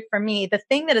and loaded for me. The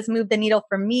thing that has moved the needle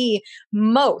for me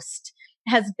most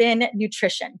has been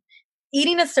nutrition.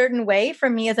 Eating a certain way for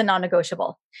me is a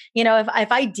non-negotiable.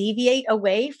 If I deviate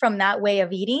away from that way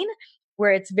of eating,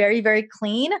 where it's very, very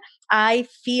clean, I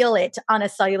feel it on a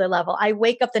cellular level. I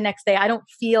wake up the next day, I don't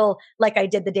feel like I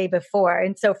did the day before.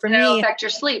 And so for me, it'll affect your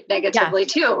sleep negatively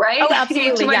too, right? Oh, absolutely.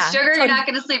 You eat too much sugar, you're not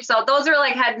going to sleep. So those are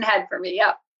like head and head for me.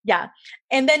 Yep. Yeah.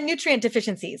 And then nutrient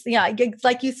deficiencies. Yeah.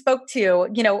 Like you spoke to,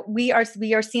 we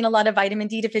are seeing a lot of vitamin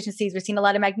D deficiencies. We're seeing a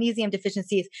lot of magnesium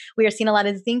deficiencies. We are seeing a lot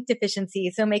of zinc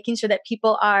deficiencies. So making sure that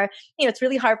people are, it's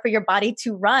really hard for your body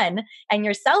to run and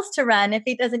your cells to run if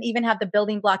it doesn't even have the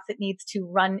building blocks it needs to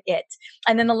run it.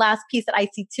 And then the last piece that I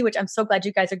see too, which I'm so glad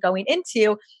you guys are going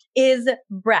into, is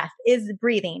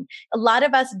breathing. A lot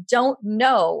of us don't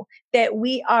know that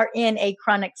we are in a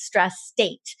chronic stress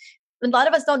state. A lot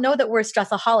of us don't know that we're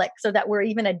stressaholics or that we're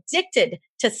even addicted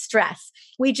to stress.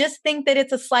 We just think that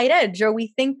it's a slight edge, or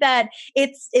we think that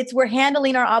it's we're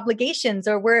handling our obligations,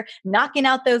 or we're knocking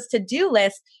out those to-do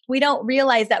lists. We don't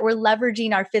realize that we're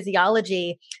leveraging our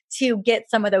physiology to get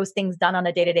some of those things done on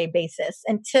a day-to-day basis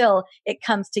until it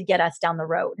comes to get us down the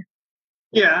road.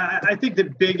 Yeah, I think the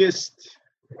biggest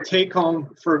take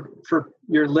home for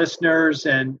your listeners,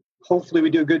 and hopefully we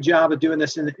do a good job of doing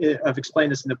this of explaining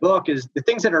this in the book, is the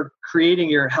things that are creating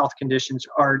your health conditions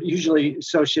are usually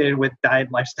associated with diet,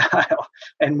 lifestyle,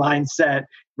 and mindset,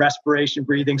 respiration,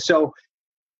 breathing. So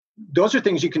those are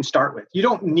things you can start with. You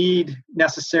don't need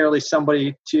necessarily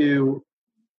somebody to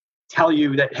tell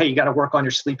you that, hey, you got to work on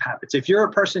your sleep habits. If you're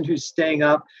a person who's staying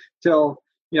up till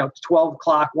 12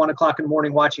 o'clock, 1 o'clock in the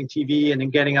morning watching TV and then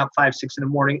getting up 5, 6 in the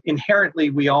morning, inherently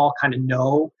we all kind of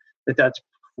know that that's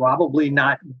probably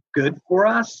not good for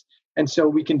us. And so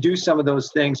we can do some of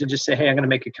those things and just say, hey, I'm going to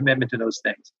make a commitment to those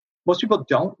things. Most people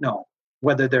don't know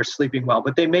whether they're sleeping well,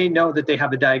 but they may know that they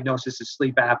have a diagnosis of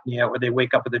sleep apnea, or they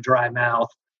wake up with a dry mouth,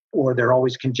 or they're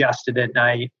always congested at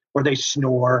night, or they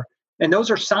snore. And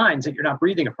those are signs that you're not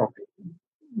breathing appropriately.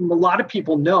 A lot of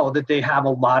people know that they have a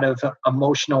lot of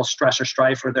emotional stress or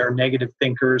strife, or they're negative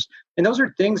thinkers. And those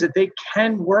are things that they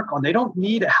can work on. They don't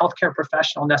need a healthcare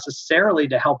professional necessarily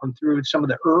to help them through some of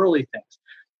the early things.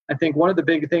 I think one of the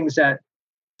big things that,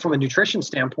 from a nutrition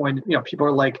standpoint, people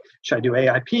are like, should I do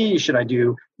AIP? Should I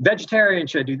do vegetarian?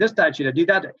 Should I do this diet? Should I do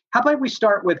that? How about we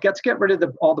start with, let's get rid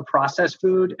of all the processed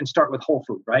food and start with whole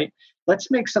food, right?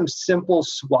 Let's make some simple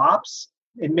swaps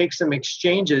and make some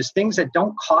exchanges, things that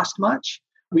don't cost much.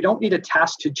 We don't need a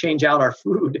test to change out our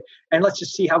food. And let's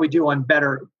just see how we do on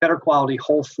better quality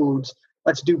whole foods.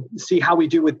 Let's see how we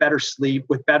do with better sleep,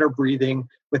 with better breathing,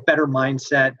 with better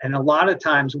mindset. And a lot of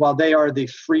times, while they are the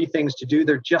free things to do,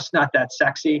 they're just not that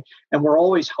sexy. And we're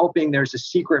always hoping there's a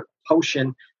secret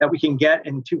potion that we can get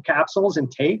in 2 capsules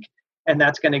and take, and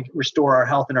that's going to restore our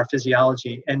health and our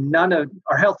physiology. And none of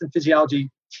our health and physiology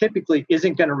typically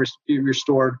isn't going to be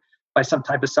restored by some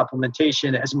type of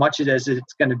supplementation as much as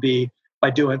it's going to be by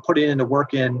putting in the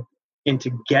work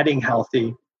into getting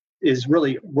healthy, is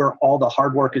really where all the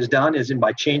hard work is done, is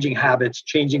by changing habits,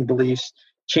 changing beliefs,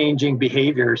 changing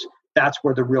behaviors. That's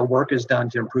where the real work is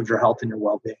done to improve your health and your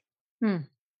well-being.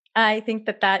 I think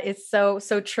that is so,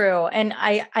 so true. And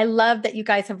I love that you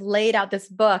guys have laid out this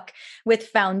book with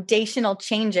foundational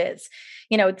changes,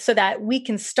 so that we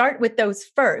can start with those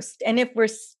first. And if we're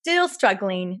still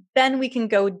struggling, then we can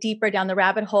go deeper down the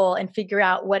rabbit hole and figure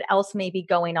out what else may be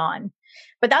going on.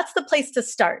 But that's the place to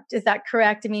start. Is that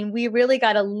correct? I mean, we really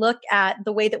got to look at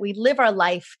the way that we live our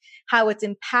life, how it's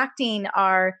impacting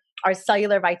our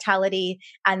cellular vitality,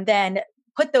 and then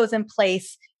put those in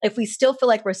place. If we still feel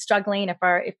like we're struggling,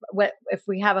 if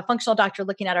we have a functional doctor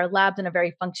looking at our labs in a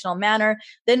very functional manner,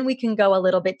 then we can go a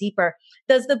little bit deeper.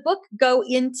 Does the book go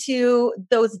into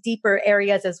those deeper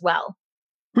areas as well?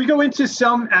 We go into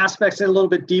some aspects a little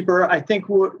bit deeper. I think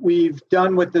what we've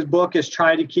done with the book is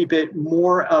try to keep it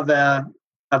more of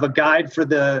a guide for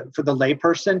the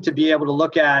layperson to be able to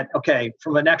look at, okay,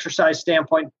 from an exercise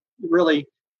standpoint, really,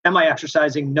 am I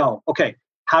exercising? No. Okay,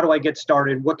 how do I get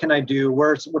started? What can I do?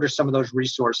 What are some of those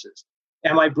resources?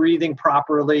 Am I breathing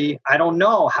properly? I don't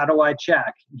know. How do I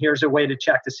check? Here's a way to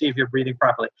check to see if you're breathing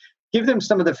properly. Give them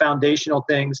some of the foundational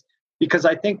things, because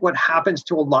I think what happens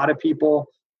to a lot of people,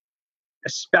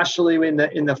 especially in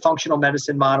the functional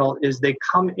medicine model, is they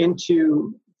come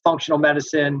into functional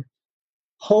medicine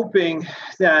hoping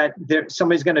that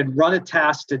somebody's going to run a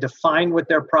test to define what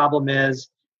their problem is.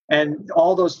 And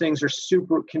all those things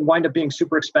can wind up being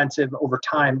super expensive over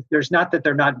time. There's not that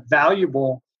they're not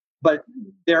valuable, but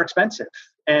they're expensive.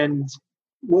 And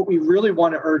what we really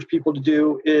want to urge people to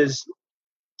do is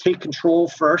take control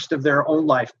first of their own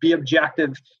life. Be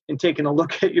objective in taking a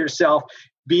look at yourself.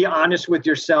 Be honest with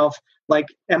yourself. Like,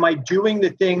 am I doing the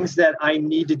things that I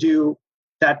need to do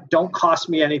that don't cost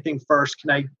me anything first?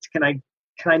 Can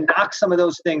I knock some of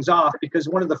those things off? Because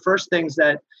one of the first things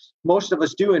that most of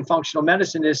us do in functional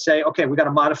medicine is say, okay, we got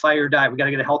to modify your diet. We got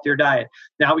to get a healthier diet.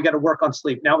 Now we got to work on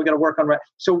sleep. Now we got to work on rest.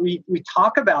 So we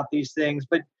talk about these things,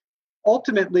 but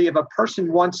ultimately, if a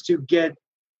person wants to get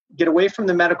away from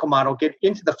the medical model, get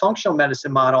into the functional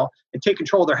medicine model and take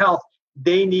control of their health,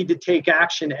 they need to take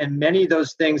action. And many of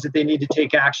those things that they need to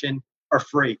take action are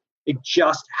free. They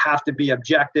just have to be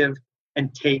objective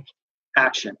and take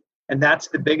action. And that's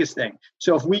the biggest thing.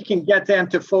 So if we can get them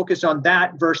to focus on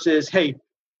that versus, hey,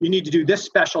 you need to do this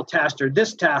special test or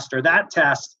this test or that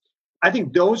test, I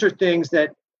think those are things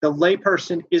that the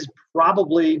layperson is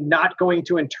probably not going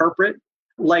to interpret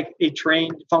like a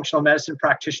trained functional medicine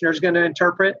practitioner is going to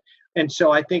interpret. And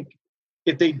so I think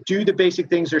if they do the basic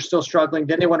things, they're still struggling,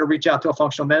 then they want to reach out to a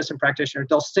functional medicine practitioner.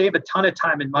 They'll save a ton of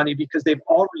time and money because they've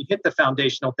already hit the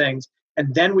foundational things.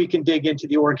 And then we can dig into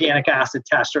the organic acid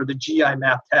test or the GI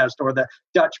map test or the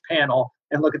Dutch panel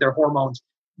and look at their hormones.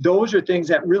 Those are things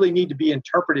that really need to be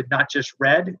interpreted, not just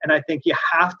read. And I think you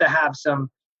have to have some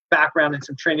background and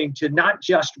some training to not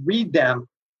just read them,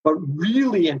 but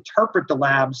really interpret the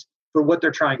labs for what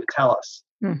they're trying to tell us.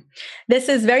 This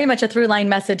is very much a through line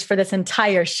message for this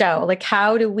entire show. Like,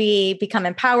 how do we become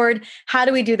empowered? How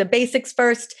do we do the basics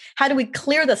first? How do we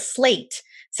clear the slate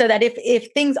so that if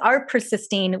things are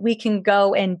persisting, we can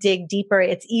go and dig deeper?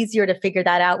 It's easier to figure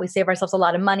that out. We save ourselves a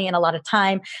lot of money and a lot of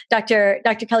time. Dr.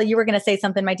 Kelly, you were going to say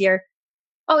something, my dear.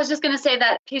 I was just going to say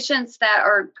that patients that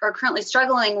are currently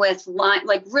struggling with Lyme,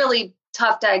 like really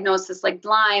tough diagnosis like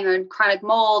Lyme and chronic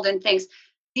mold and things,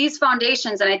 these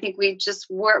foundations, and I think we just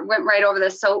went right over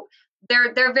this. So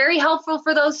they're very helpful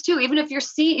for those too. Even if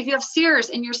if you have Sears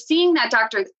and you're seeing that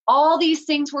doctor, all these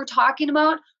things we're talking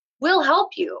about will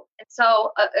help you. And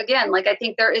so again, like I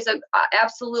think there is a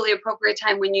absolutely appropriate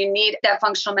time when you need that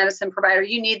functional medicine provider,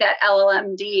 you need that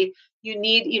LLMD, you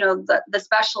need, the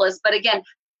specialist. But again,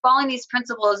 following these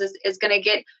principles is going to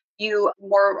get you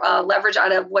more leverage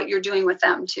out of what you're doing with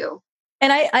them too.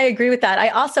 And I agree with that.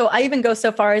 I even go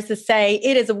so far as to say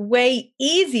it is way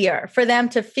easier for them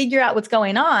to figure out what's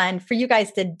going on, for you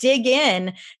guys to dig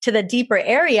in to the deeper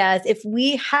areas if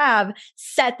we have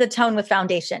set the tone with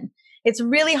foundation. It's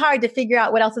really hard to figure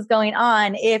out what else is going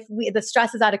on if the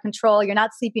stress is out of control, you're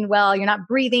not sleeping well, you're not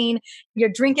breathing,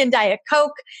 you're drinking Diet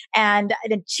Coke and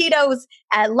Cheetos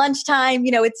at lunchtime.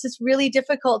 It's just really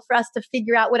difficult for us to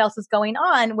figure out what else is going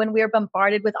on when we're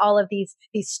bombarded with all of these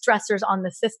stressors on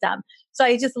the system. So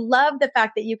I just love the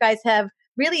fact that you guys have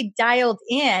really dialed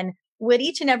in what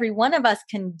each and every one of us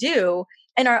can do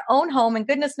in our own home. And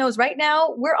goodness knows right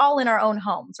now, we're all in our own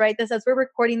homes, right? As we're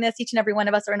recording this, each and every one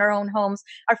of us are in our own homes.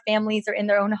 Our families are in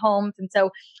their own homes. And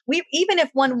so even if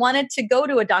one wanted to go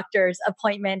to a doctor's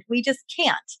appointment, we just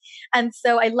can't. And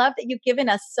so I love that you've given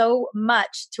us so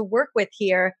much to work with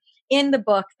here in the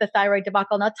book, The Thyroid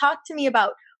Debacle. Now talk to me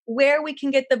about where we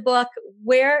can get the book.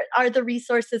 Where are the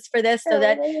resources for this so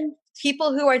that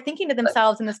people who are thinking to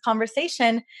themselves in this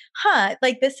conversation,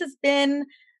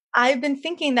 I've been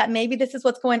thinking that maybe this is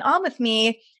what's going on with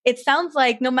me. It sounds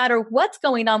like no matter what's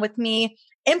going on with me,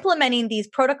 implementing these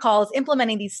protocols,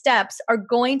 implementing these steps are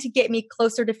going to get me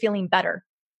closer to feeling better.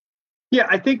 Yeah,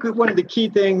 I think one of the key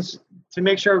things to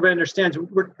make sure everybody understands,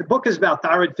 the book is about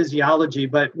thyroid physiology,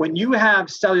 but when you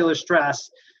have cellular stress,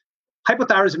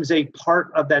 hypothyroidism is a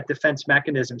part of that defense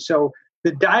mechanism. So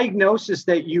the diagnosis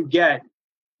that you get,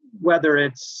 whether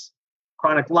it's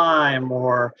chronic Lyme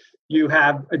or you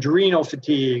have adrenal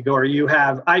fatigue or you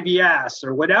have IBS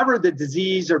or whatever the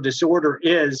disease or disorder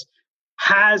is,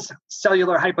 has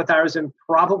cellular hypothyroidism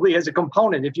probably as a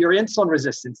component. If you're insulin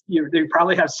resistant, you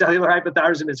probably have cellular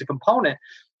hypothyroidism as a component.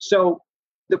 So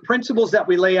the principles that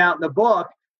we lay out in the book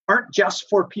aren't just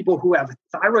for people who have a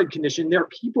thyroid condition. They're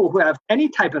people who have any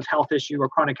type of health issue or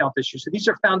chronic health issue. So these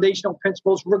are foundational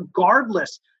principles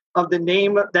regardless of the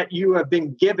name that you have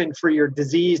been given for your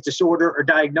disease, disorder, or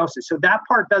diagnosis. So that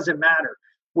part doesn't matter.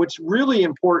 What's really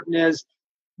important is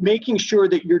making sure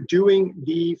that you're doing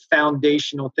the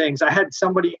foundational things. I had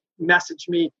somebody message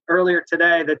me earlier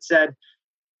today that said,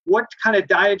 what kind of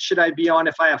diet should I be on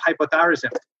if I have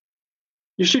hypothyroidism?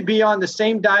 You should be on the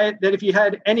same diet that if you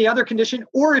had any other condition,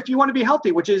 or if you want to be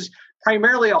healthy, which is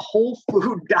primarily a whole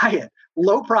food diet,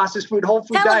 low processed food, whole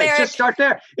food diet. Eric. Just start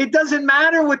there. It doesn't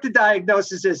matter what the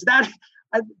diagnosis is.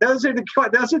 Those are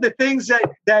the things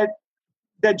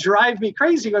that drive me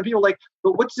crazy when people are like,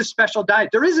 but what's the special diet?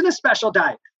 There isn't a special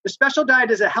diet. The special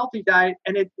diet is a healthy diet.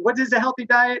 And what is a healthy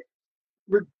diet?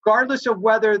 Regardless of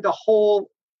whether the whole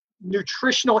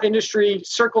nutritional industry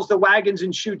circles the wagons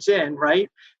and shoots in, right?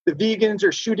 The vegans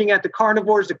are shooting at the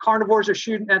carnivores are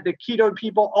shooting at the keto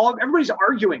people. Everybody's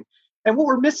arguing. And what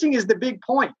we're missing is the big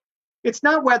point. It's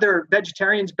not whether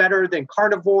vegetarian's better than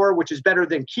carnivore, which is better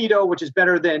than keto, which is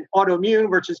better than autoimmune,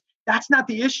 that's not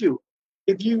the issue.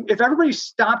 If everybody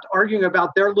stopped arguing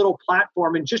about their little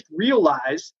platform and just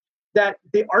realized that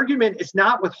the argument is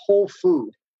not with whole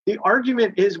food. The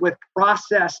argument is with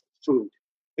processed food,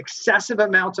 excessive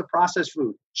amounts of processed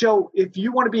food. Joe, if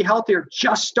you want to be healthier,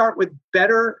 just start with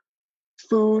better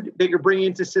food that you're bringing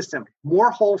into the system. More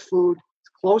whole food,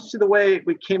 close to the way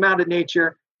we came out of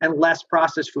nature, and less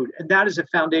processed food. And that is a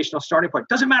foundational starting point.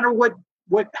 Doesn't matter what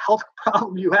health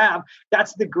problem you have,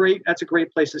 that's a great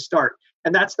place to start.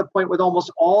 And that's the point with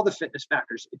almost all the fitness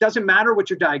factors. It doesn't matter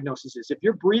what your diagnosis is. If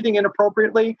you're breathing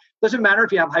inappropriately, it doesn't matter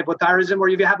if you have hypothyroidism or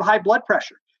if you have high blood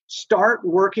pressure. start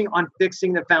working on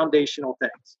fixing the foundational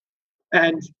things.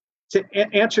 And to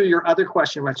answer your other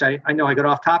question, which I know I got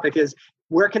off topic, is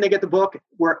where can they get the book?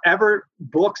 Wherever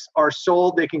books are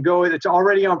sold, they can go. It's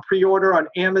already on pre-order on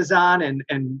Amazon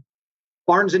and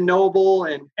Barnes & Noble,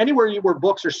 and anywhere where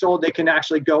books are sold, they can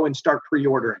actually go and start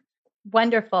pre-ordering.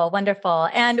 Wonderful, wonderful.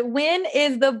 And when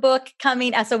is the book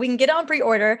coming? So we can get on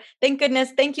pre-order. Thank goodness.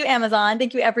 Thank you, Amazon.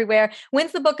 Thank you, everywhere.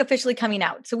 When's the book officially coming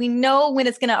out? So we know when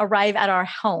it's going to arrive at our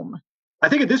home. I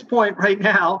think at this point right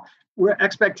now,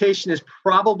 expectation is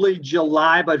probably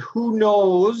July, but who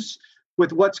knows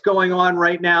with what's going on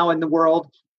right now in the world,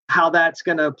 how that's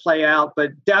going to play out.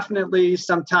 But definitely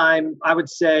sometime, I would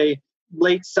say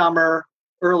late summer,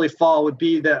 early fall would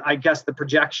be the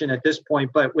projection at this point.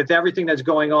 But with everything that's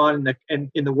going on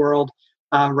in the world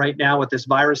right now with this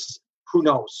virus, who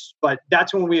knows? But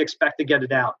that's when we expect to get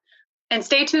it out. And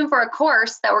stay tuned for a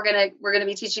course that we're gonna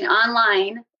be teaching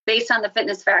online based on the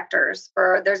fitness factors.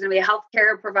 There's going to be a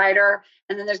healthcare provider,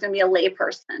 and then there's going to be a lay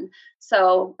person.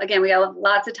 So again, we have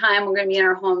lots of time. We're going to be in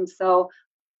our homes. So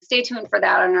stay tuned for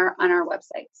that on our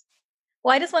websites.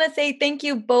 Well, I just want to say thank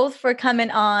you both for coming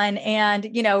on and,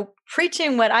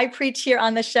 preaching what I preach here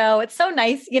on the show. It's so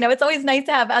nice. It's always nice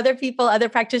to have other people, other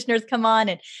practitioners come on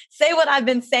and say what I've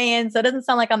been saying. So it doesn't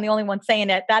sound like I'm the only one saying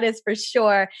it. That is for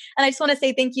sure. And I just want to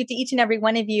say thank you to each and every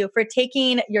one of you for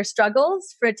taking your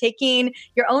struggles, for taking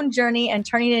your own journey and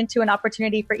turning it into an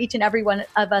opportunity for each and every one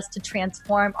of us to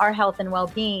transform our health and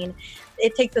well-being.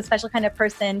 It takes a special kind of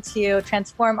person to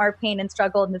transform our pain and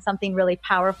struggle into something really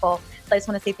powerful. So I just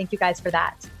want to say thank you guys for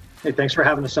that. Hey, thanks for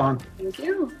having us on. Thank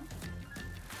you.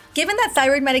 Given that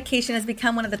thyroid medication has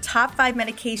become one of the top 5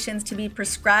 medications to be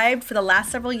prescribed for the last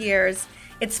several years,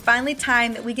 it's finally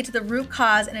time that we get to the root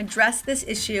cause and address this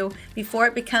issue before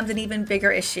it becomes an even bigger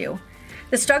issue.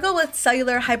 The struggle with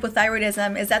cellular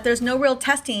hypothyroidism is that there's no real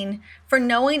testing for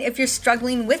knowing if you're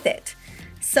struggling with it.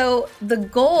 So the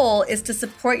goal is to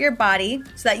support your body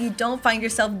so that you don't find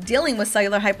yourself dealing with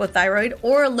cellular hypothyroid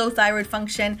or low thyroid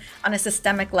function on a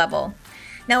systemic level.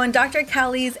 Now, in Dr.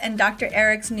 Kelly's and Dr.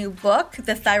 Eric's new book,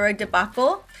 The Thyroid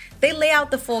Debacle, they lay out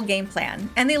the full game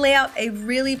plan, and they lay out a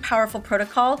really powerful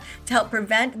protocol to help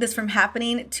prevent this from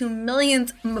happening to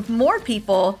millions of more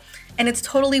people, and it's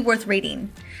totally worth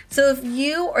reading. So if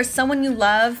you or someone you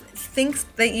love thinks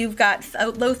that you've got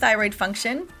low thyroid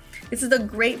function, this is a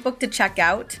great book to check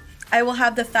out. I will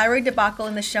have The Thyroid Debacle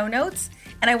in the show notes,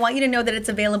 and I want you to know that it's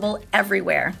available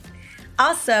everywhere.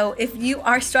 Also, if you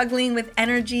are struggling with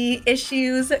energy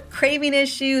issues, craving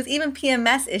issues, even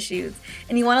PMS issues,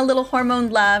 and you want a little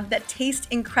hormone love that tastes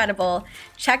incredible,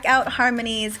 check out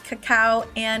Harmony's cacao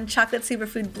and chocolate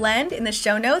superfood blend in the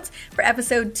show notes for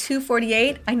episode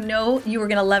 248. I know you are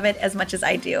going to love it as much as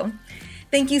I do.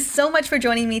 Thank you so much for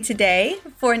joining me today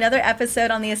for another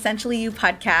episode on the Essentially You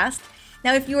podcast.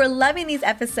 Now, if you are loving these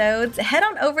episodes, head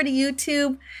on over to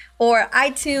YouTube or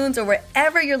iTunes or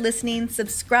wherever you're listening,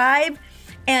 subscribe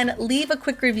and leave a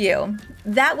quick review.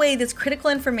 That way, this critical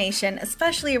information,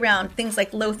 especially around things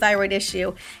like low thyroid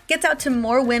issue, gets out to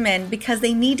more women because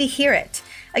they need to hear it.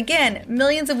 Again,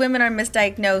 millions of women are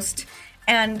misdiagnosed,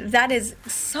 and that is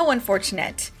so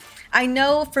unfortunate. I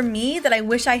know for me that I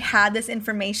wish I had this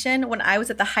information when I was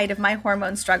at the height of my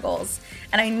hormone struggles.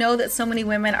 And I know that so many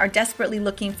women are desperately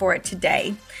looking for it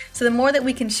today. So the more that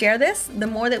we can share this, the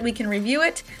more that we can review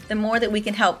it, the more that we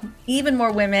can help even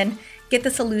more women get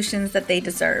the solutions that they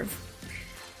deserve.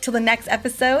 Till the next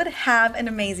episode, have an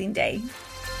amazing day.